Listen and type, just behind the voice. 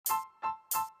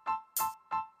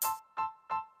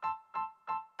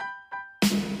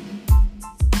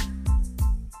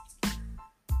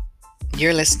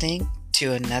You're listening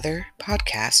to another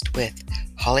podcast with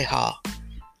Holly Hall.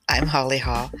 I'm Holly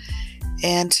Hall,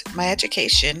 and my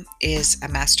education is a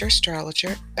master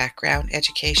astrologer, background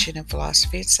education in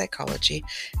philosophy and psychology,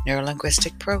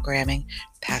 neurolinguistic programming,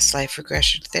 past life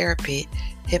regression therapy,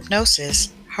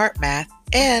 hypnosis, heart math,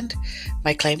 and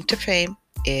my claim to fame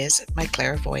is my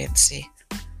clairvoyancy.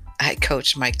 I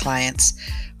coach my clients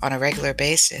on a regular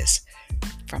basis,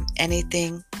 from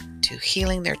anything to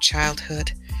healing their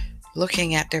childhood,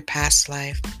 looking at their past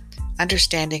life,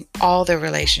 understanding all their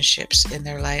relationships in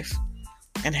their life,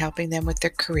 and helping them with their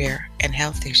career and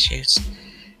health issues.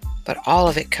 But all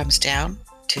of it comes down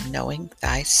to knowing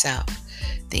thyself,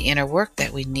 the inner work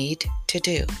that we need to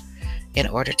do in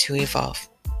order to evolve.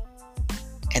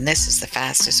 And this is the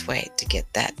fastest way to get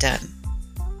that done.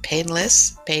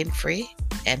 Painless, pain-free,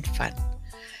 and fun.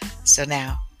 So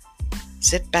now,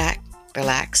 sit back,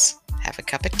 relax, have a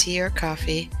cup of tea or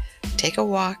coffee, take a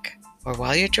walk, or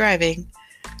while you're driving,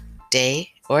 day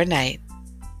or night,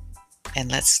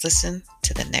 and let's listen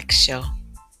to the next show.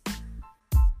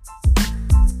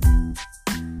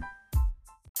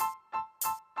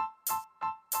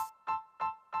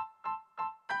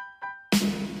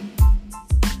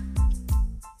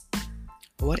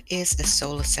 What is a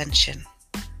soul ascension?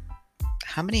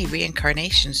 How many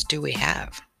reincarnations do we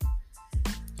have?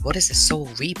 What is a soul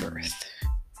rebirth?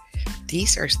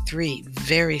 These are three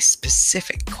very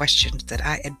specific questions that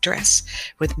I address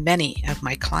with many of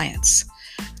my clients.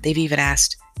 They've even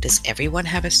asked, does everyone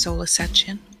have a soul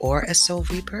ascension or a soul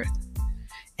rebirth?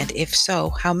 And if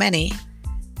so, how many?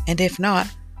 And if not,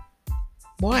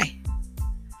 why?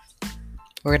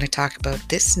 We're going to talk about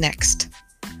this next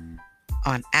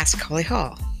on Ask Holly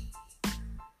Hall.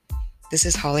 This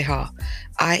is Holly Hall.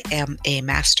 I am a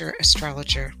master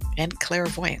astrologer and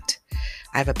clairvoyant.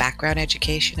 I have a background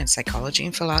education in psychology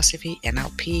and philosophy,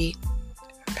 NLP,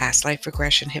 past life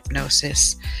regression,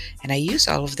 hypnosis, and I use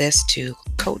all of this to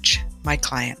coach my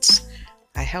clients.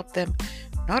 I help them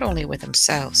not only with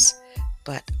themselves,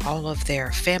 but all of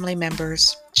their family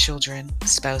members, children,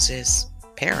 spouses,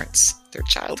 parents, their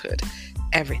childhood,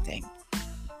 everything.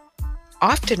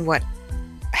 Often what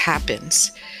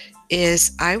happens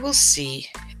is I will see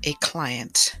a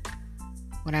client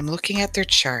when I'm looking at their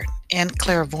chart and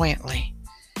clairvoyantly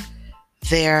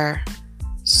their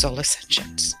soul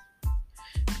ascensions,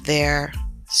 their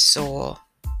soul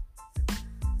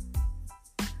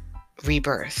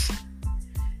rebirth.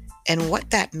 And what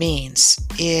that means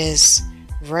is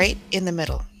right in the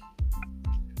middle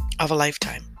of a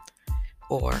lifetime,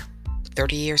 or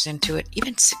 30 years into it,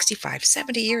 even 65,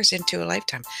 70 years into a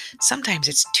lifetime. Sometimes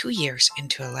it's 2 years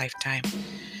into a lifetime.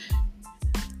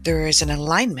 There is an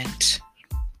alignment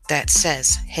that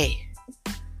says, hey,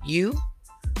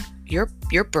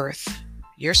 your birth,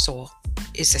 your soul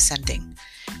is ascending.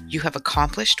 You have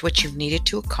accomplished what you've needed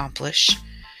to accomplish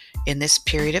in this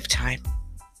period of time.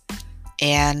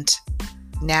 And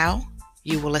now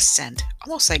you will ascend,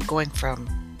 almost like going from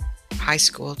high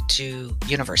school to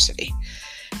university.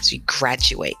 So you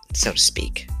graduate, so to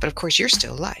speak. But of course, you're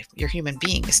still alive. Your human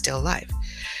being is still alive.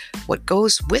 What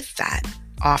goes with that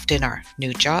often are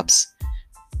new jobs.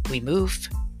 We move.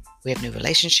 We have new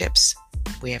relationships.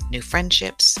 We have new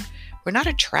friendships. We're not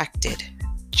attracted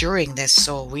during this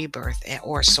soul rebirth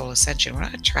or soul ascension. We're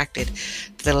not attracted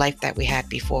to the life that we had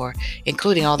before,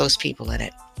 including all those people in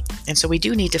it. And so we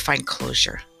do need to find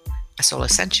closure. A soul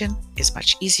ascension is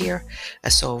much easier. A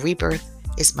soul rebirth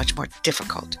is much more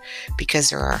difficult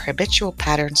because there are habitual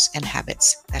patterns and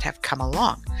habits that have come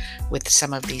along with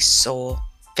some of these soul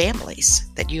families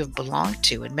that you have belonged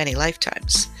to in many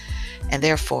lifetimes. And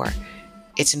therefore,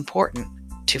 it's important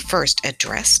to first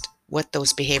address what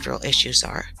those behavioral issues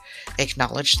are,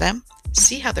 acknowledge them,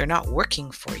 see how they're not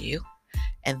working for you,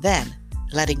 and then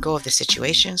letting go of the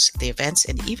situations, the events,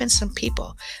 and even some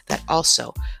people that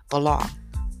also belong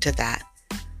to that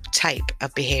type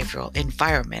of behavioral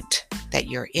environment that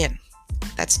you're in.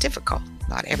 That's difficult.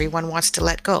 Not everyone wants to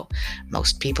let go.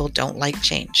 Most people don't like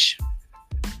change.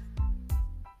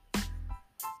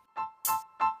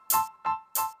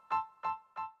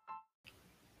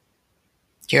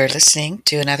 You're listening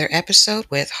to another episode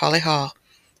with Holly Hall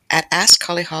at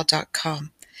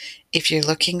AskHollyHall.com. If you're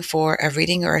looking for a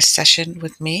reading or a session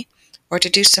with me, or to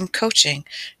do some coaching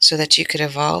so that you could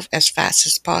evolve as fast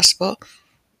as possible,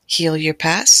 heal your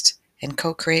past, and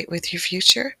co-create with your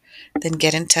future, then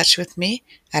get in touch with me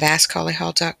at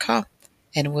AskHollyHall.com,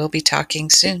 and we'll be talking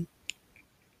soon.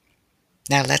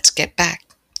 Now let's get back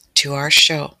to our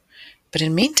show. But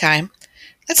in the meantime,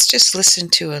 let's just listen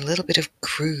to a little bit of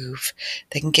groove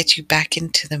that can get you back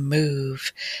into the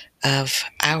move of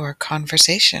our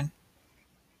conversation.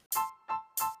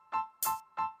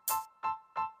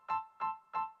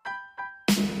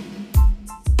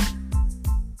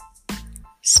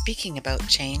 Speaking about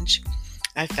change,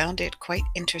 I found it quite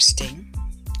interesting.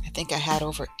 I think I had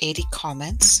over 80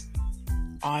 comments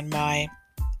on my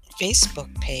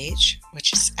Facebook page,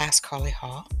 which is Ask Holly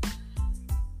Hall,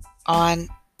 on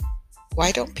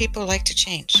why don't people like to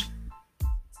change?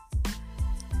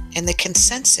 And the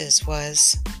consensus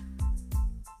was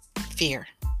fear.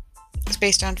 It's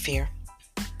based on fear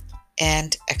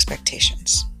and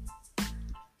expectations.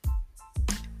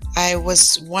 I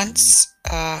was once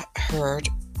heard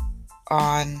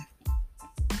on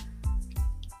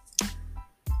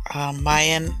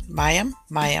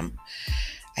Mayim.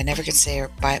 I never could say her.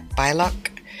 Bylock.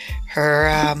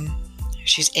 Her.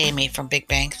 She's Amy from Big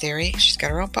Bang Theory. She's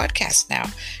got her own podcast now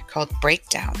called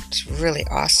Breakdown. It's really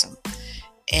awesome.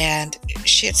 And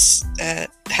she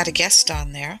had a guest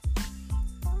on there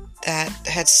that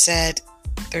had said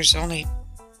there's only,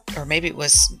 or maybe it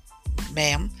was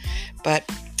Mayim, but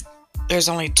there's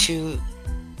only two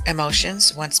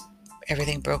emotions once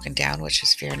everything broken down, which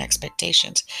is fear and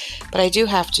expectations. But I do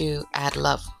have to add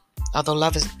love. Although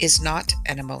love is not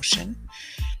an emotion,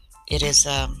 it is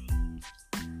an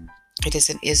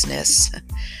isness,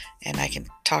 and I can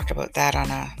talk about that on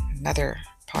another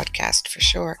podcast for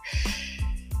sure.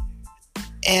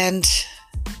 And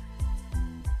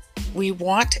we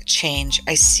want change.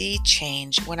 I see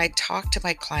change. When I talk to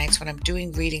my clients, when I'm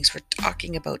doing readings, we're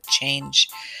talking about change.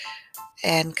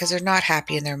 And because they're not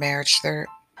happy in their marriage, they're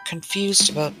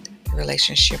confused about the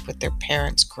relationship with their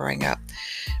parents growing up.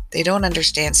 They don't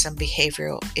understand some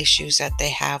behavioral issues that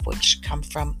they have, which come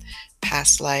from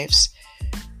past lives.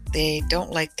 They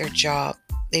don't like their job.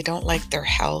 They don't like their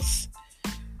health.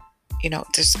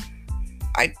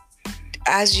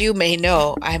 As you may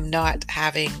know, I'm not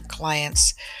having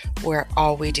clients where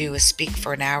all we do is speak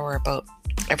for an hour about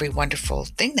every wonderful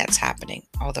thing that's happening,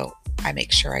 although I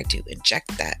make sure I do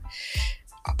inject that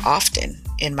often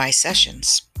in my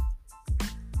sessions.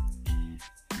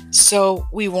 So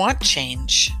we want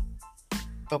change,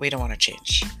 but we don't want to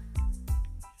change.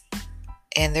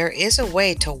 And there is a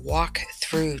way to walk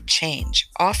through change.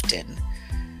 Often,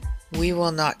 we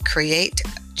will not create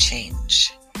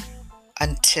change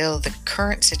until the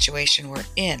current situation we're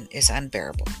in is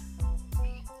unbearable.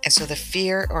 And so the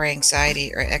fear or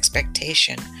anxiety or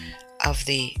expectation of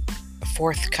the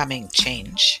forthcoming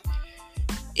change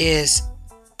is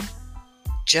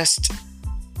just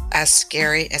as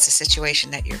scary as the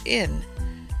situation that you're in.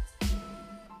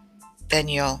 Then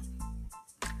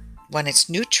when it's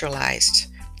neutralized,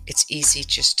 it's easy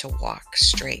just to walk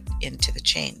straight into the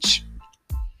change.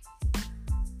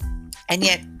 And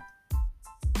yet,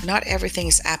 not everything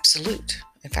is absolute.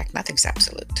 In fact, nothing's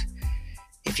absolute.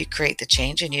 If you create the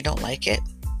change and you don't like it,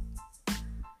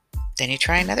 then you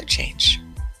try another change.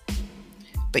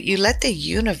 But you let the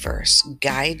universe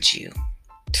guide you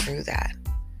through that.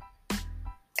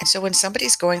 And so when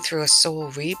somebody's going through a soul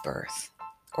rebirth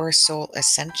or a soul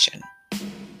ascension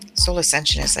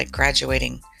is like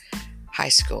graduating high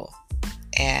school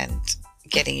and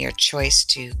getting your choice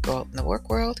to go out in the work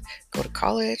world, go to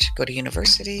college, go to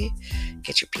university,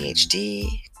 get your PhD,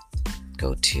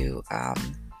 go to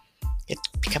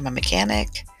become a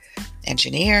mechanic,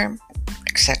 engineer,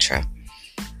 etc.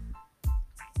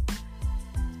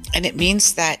 And it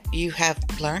means that you have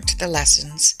learned the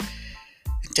lessons,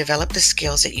 developed the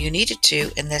skills that you needed to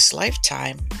in this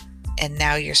lifetime, and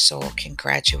now your soul can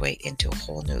graduate into a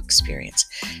whole new experience.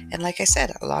 And like I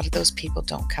said, a lot of those people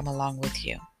don't come along with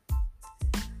you.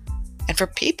 And for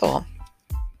people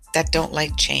that don't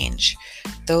like change,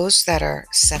 those that are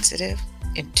sensitive,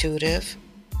 intuitive,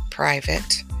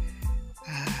 private,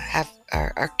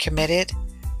 are committed,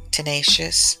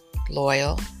 tenacious,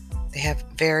 loyal, they have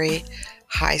very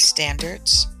high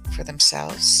standards for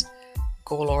themselves,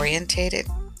 goal-orientated,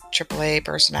 AAA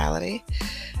personality.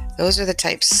 Those are the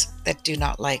types that do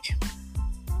not like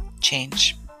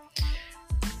change.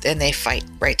 Then they fight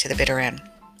right to the bitter end.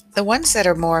 The ones that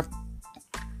are more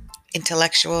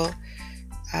intellectual,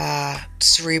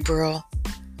 cerebral,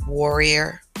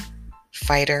 warrior,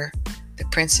 fighter, the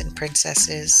prince and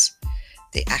princesses,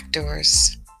 the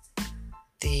actors,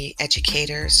 the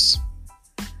educators,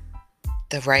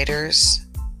 the writers,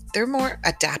 they're more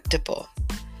adaptable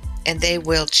and they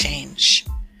will change.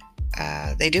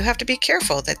 They do have to be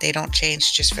careful that they don't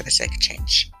change just for the sake of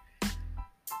change.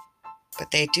 But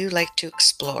they do like to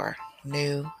explore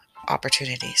new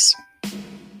opportunities.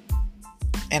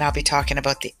 And I'll be talking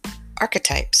about the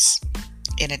archetypes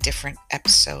in a different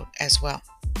episode as well.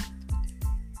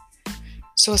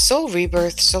 So a soul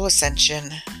rebirth, soul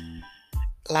ascension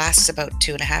lasts about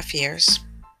 2.5 years.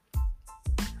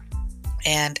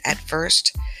 And at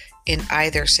first, in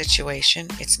either situation,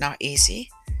 it's not easy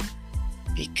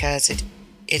because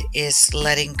It is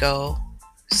letting go,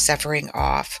 severing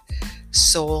off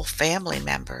soul family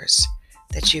members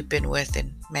that you've been with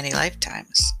in many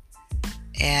lifetimes.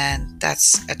 And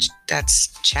that's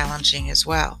challenging as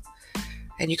well.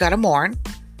 And you got to mourn.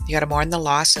 You got to mourn the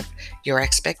loss of your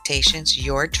expectations,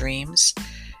 your dreams,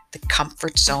 the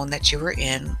comfort zone that you were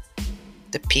in,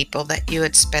 the people that you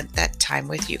had spent that time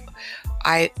with. You,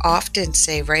 I often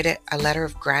say, write a letter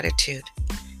of gratitude,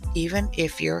 even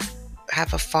if you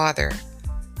have a father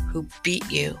who beat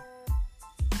you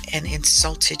and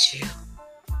insulted you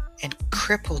and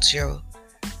crippled your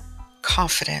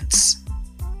confidence.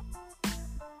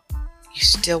 You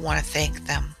still want to thank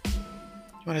them.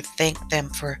 You want to thank them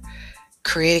for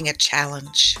creating a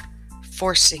challenge,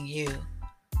 forcing you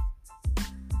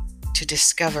to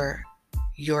discover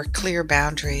your clear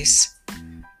boundaries,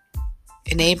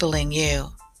 enabling you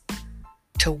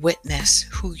to witness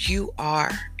who you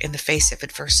are in the face of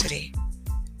adversity,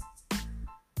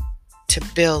 to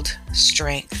build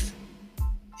strength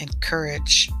and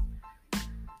courage,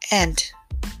 and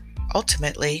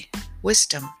ultimately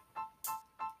wisdom.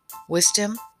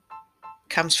 Wisdom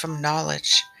comes from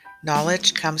knowledge.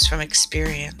 Knowledge comes from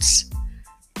experience.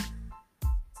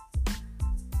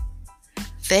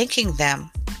 Thanking them,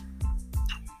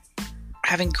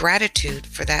 having gratitude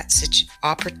for that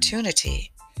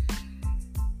opportunity,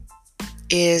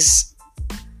 is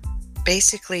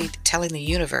basically telling the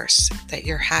universe that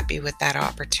you're happy with that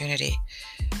opportunity.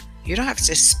 You don't have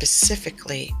to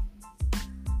specifically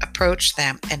approach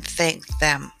them and thank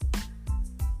them.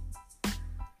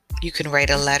 You can write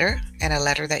a letter, and a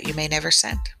letter that you may never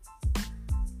send.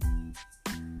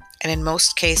 And in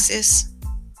most cases,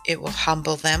 it will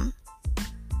humble them.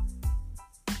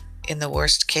 In the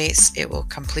worst case, it will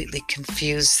completely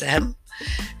confuse them,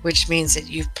 which means that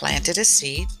you've planted a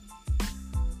seed,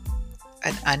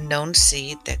 an unknown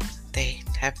seed that they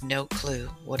have no clue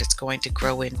what it's going to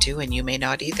grow into, and you may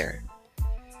not either.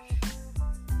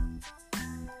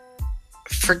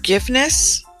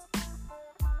 Forgiveness.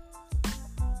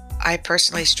 I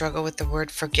personally struggle with the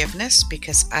word forgiveness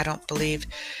because I believe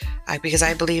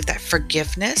that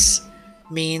forgiveness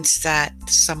means that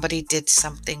somebody did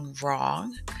something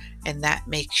wrong and that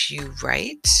makes you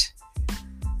right.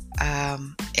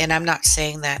 And I'm not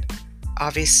saying that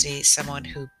obviously someone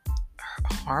who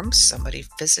harms somebody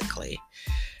physically,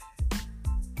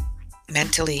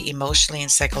 mentally, emotionally, and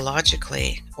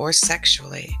psychologically, or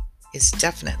sexually is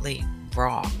definitely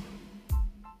wrong,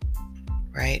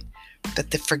 right?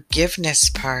 But the forgiveness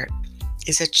part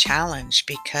is a challenge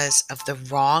because of the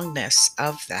wrongness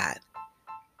of that.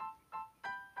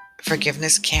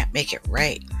 Forgiveness can't make it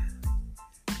right.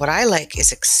 What I like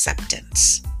is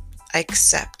acceptance. I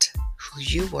accept who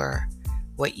you were,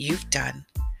 what you've done,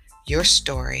 your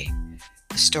story,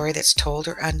 the story that's told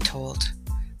or untold,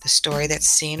 the story that's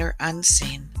seen or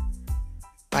unseen,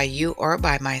 by you or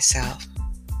by myself.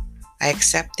 I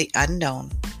accept the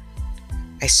unknown.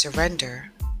 I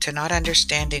surrender to not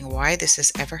understanding why this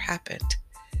has ever happened,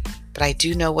 but I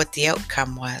do know what the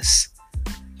outcome was.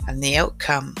 And the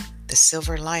outcome, the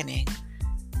silver lining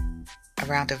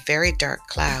around a very dark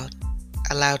cloud,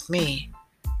 allowed me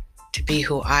to be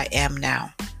who I am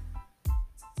now.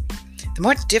 The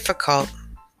more difficult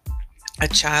a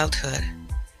childhood,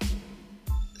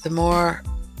 the more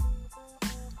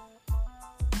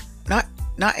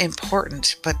not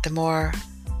important, but the more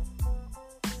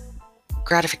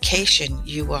gratification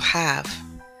you will have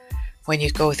when you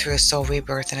go through a soul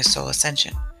rebirth and a soul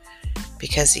ascension.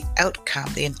 Because the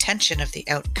outcome, the intention of the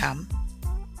outcome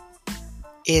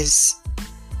is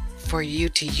for you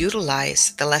to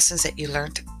utilize the lessons that you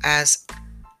learned as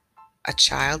a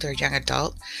child or young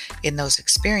adult in those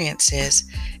experiences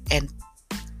and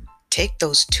take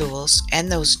those tools and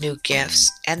those new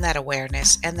gifts and that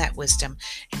awareness and that wisdom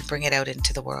and bring it out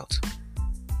into the world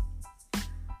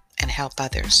and help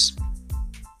others.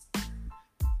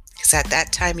 Because at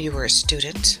that time you were a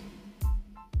student.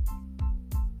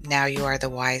 Now you are the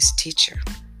wise teacher.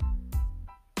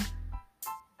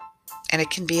 And it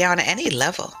can be on any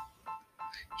level.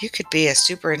 You could be a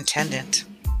superintendent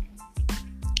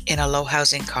in a low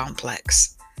housing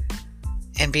complex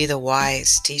and be the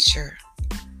wise teacher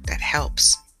that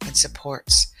helps and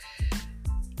supports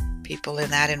people in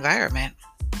that environment.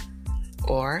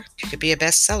 Or you could be a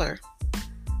bestseller.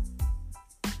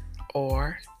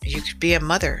 Or you could be a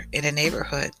mother in a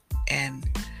neighborhood and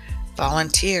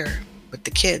volunteer with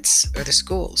the kids or the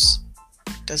schools.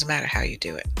 Doesn't matter how you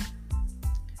do it.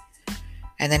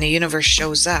 And then the universe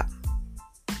shows up.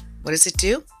 What does it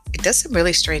do? It does some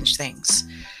really strange things.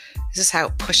 This is how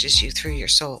it pushes you through your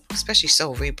soul, especially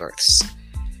soul rebirths.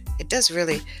 It does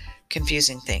really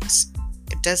confusing things.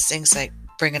 It does things like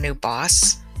bring a new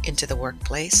boss into the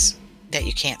workplace that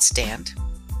you can't stand,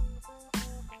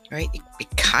 right? You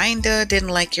kind of didn't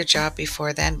like your job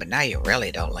before then, but now you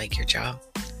really don't like your job.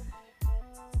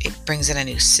 It brings in a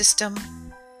new system,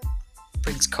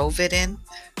 brings COVID in.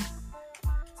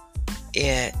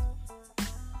 It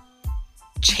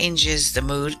changes the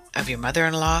mood of your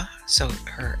mother-in-law, so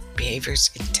her behaviors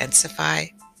intensify.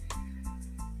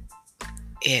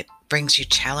 It brings you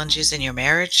challenges in your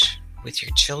marriage, with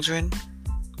your children,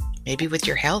 maybe with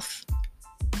your health.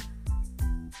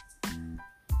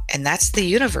 And that's the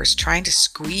universe trying to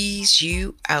squeeze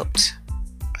you out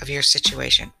of your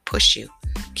situation, push you,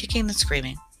 kicking and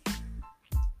screaming.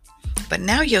 But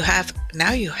now you have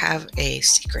a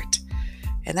secret.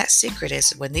 And that secret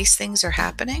is, when these things are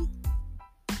happening,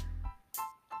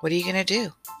 what are you going to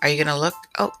do? Are you going to look,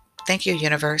 oh, thank you,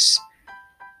 universe.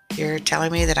 You're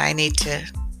telling me that I need to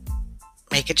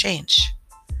make a change.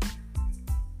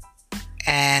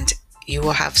 And you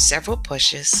will have several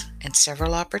pushes and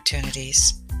several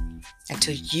opportunities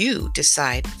until you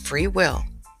decide, free will,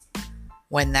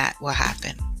 when that will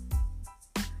happen,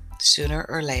 sooner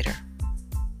or later.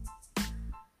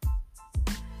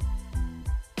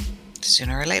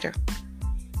 Sooner or later.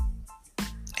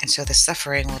 And so the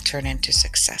suffering will turn into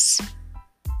success.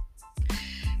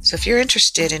 So if you're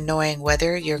interested in knowing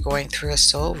whether you're going through a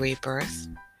soul rebirth,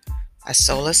 a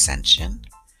soul ascension,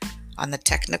 on the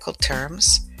technical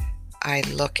terms, I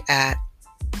look at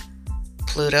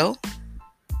Pluto,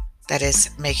 that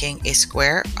is making a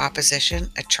square,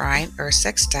 opposition, a trine, or a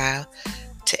sextile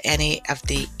to any of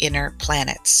the inner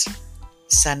planets,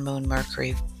 Sun, Moon,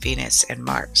 Mercury, Venus, and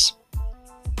Mars.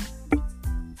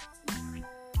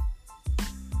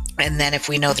 And then if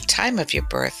we know the time of your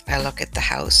birth, I look at the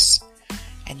house,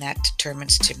 and that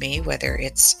determines to me whether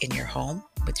it's in your home,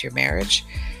 with your marriage,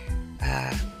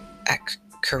 at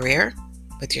career,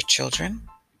 with your children,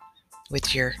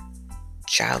 with your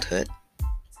childhood,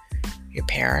 your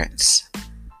parents,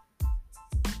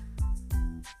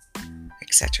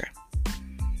 etc.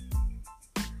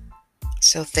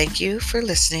 So thank you for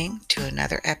listening to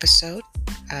another episode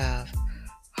of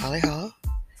Holly Hall.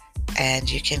 And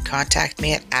you can contact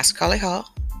me at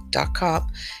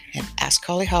askhollyhall.com and Ask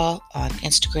Holly Hall on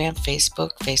Instagram, Facebook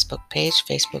page,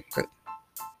 Facebook group.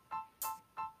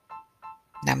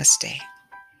 Namaste.